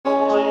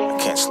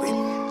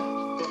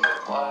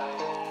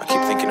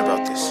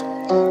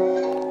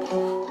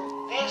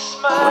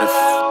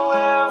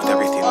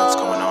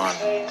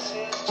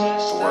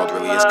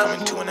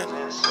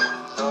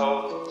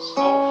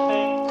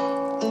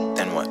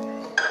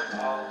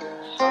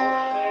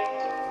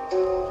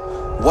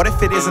What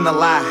if it isn't a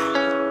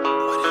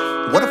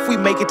lie? What if we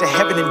make it to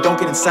heaven and don't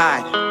get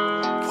inside?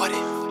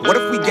 What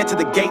if we get to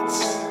the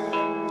gates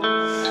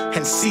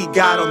and see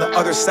God on the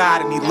other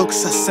side, and he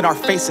looks us in our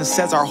face and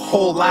says our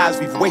whole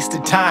lives we've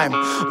wasted time?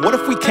 What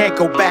if we can't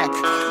go back?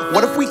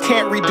 What if we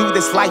can't redo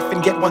this life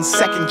and get one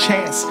second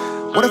chance?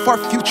 What if our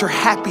future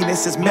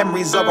happiness is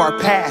memories of our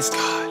past,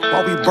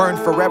 while we burn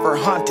forever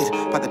haunted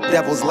by the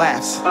devil's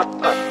laughs?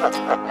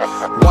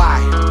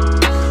 Why?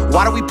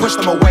 Why do we push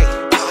them away?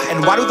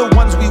 And why do the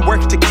ones we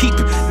work to keep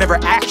never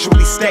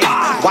actually stay?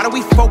 Why do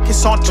we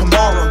focus on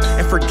tomorrow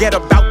and forget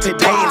about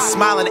today, and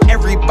smile in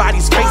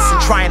everybody's face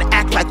and try and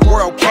act like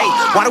we're okay?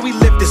 Why do we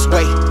live this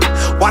way?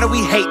 Why do we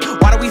hate?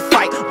 Why do we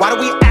fight? Why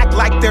do we act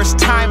like there's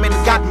time and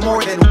got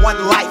more than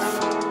one life?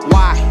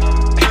 Why?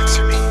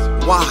 Answer me.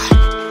 Why?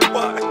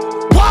 Why?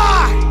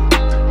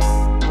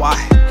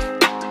 Why?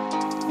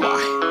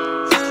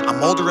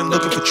 I'm older and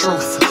looking for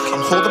truth.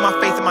 I'm holding my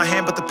faith in my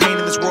hand, but the pain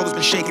in this world has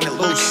been shaking it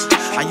loose.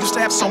 I used to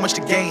have so much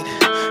to gain,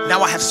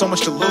 now I have so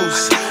much to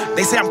lose.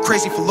 They say I'm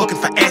crazy for looking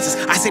for answers,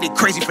 I say they're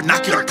crazy for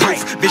not getting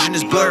proof. Vision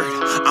is blurred,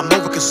 I'm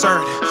over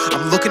concerned.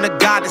 I'm looking to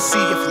God to see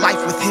if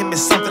life with him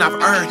is something I've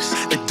earned.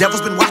 The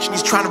devil's been watching,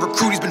 he's trying to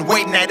recruit, he's been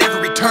waiting at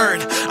every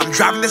turn. I'm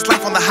driving this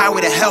life on the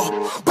highway to hell,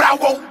 but I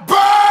won't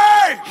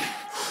burn!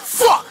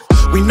 Fuck!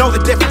 We know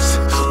the difference,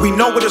 we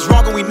know what is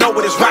wrong and we know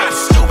what is right.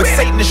 But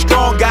Satan is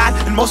strong, God,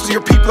 and most of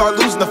your people are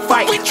losing the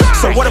fight.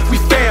 So what if we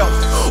fail?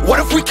 What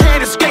if we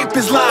can't escape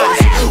his lies?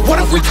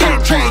 What if we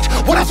can't change?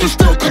 What if he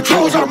still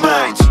controls our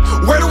minds?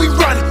 Where do we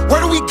run?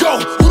 Where do we go?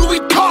 Who do we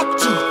talk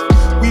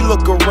to? We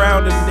look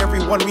around and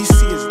everyone we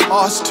see is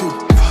lost too.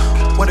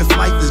 What if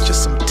life is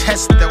just some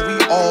test that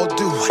we all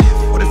do?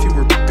 What if you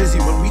were busy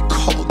when we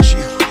called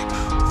you?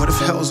 What if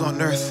hell's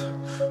on earth?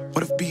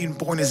 What if being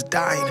born is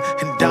dying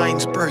and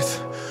dying's birth?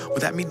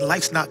 Would that mean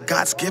life's not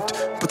God's gift,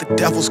 but the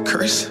devil's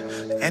curse?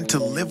 And to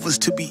live was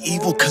to be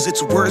evil cause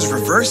its words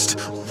reversed?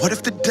 What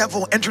if the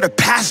devil entered a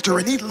pastor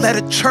and he led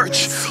a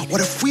church?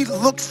 What if we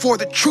looked for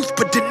the truth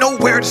but didn't know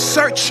where to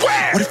search?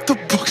 What if the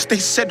books they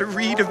said to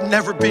read have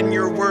never been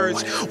your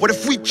words? What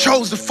if we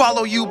chose to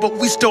follow you but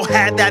we still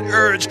had that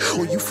urge?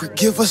 Will you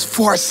forgive us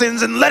for our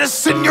sins and let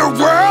us in your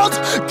world?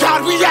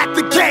 God, we at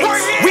the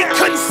gates. We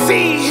couldn't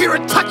see, hear,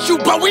 or touch you,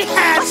 but we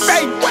had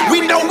faith.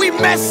 We know we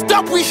messed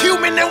up, we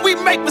human and we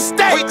make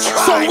mistakes.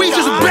 So we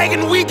just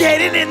begging we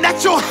get in and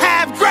that you'll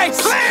have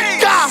grace.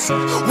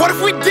 God, what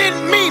if we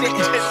didn't mean it?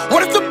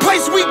 What if the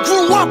place we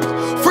grew up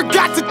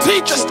forgot to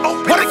teach us?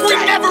 What if we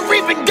never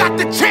even got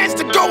the chance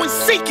to go and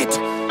seek it?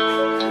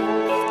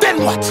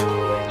 Then what?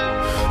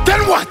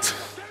 Then what?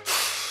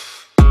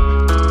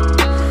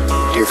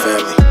 Dear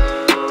family,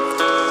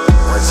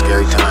 we're in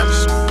scary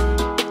times.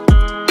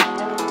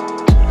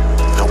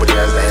 Nobody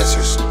has the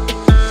answers.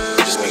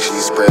 Just make sure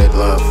you spread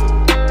love.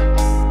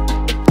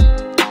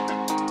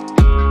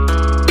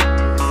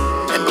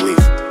 And believe.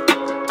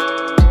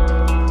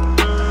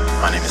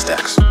 My name is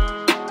Dax.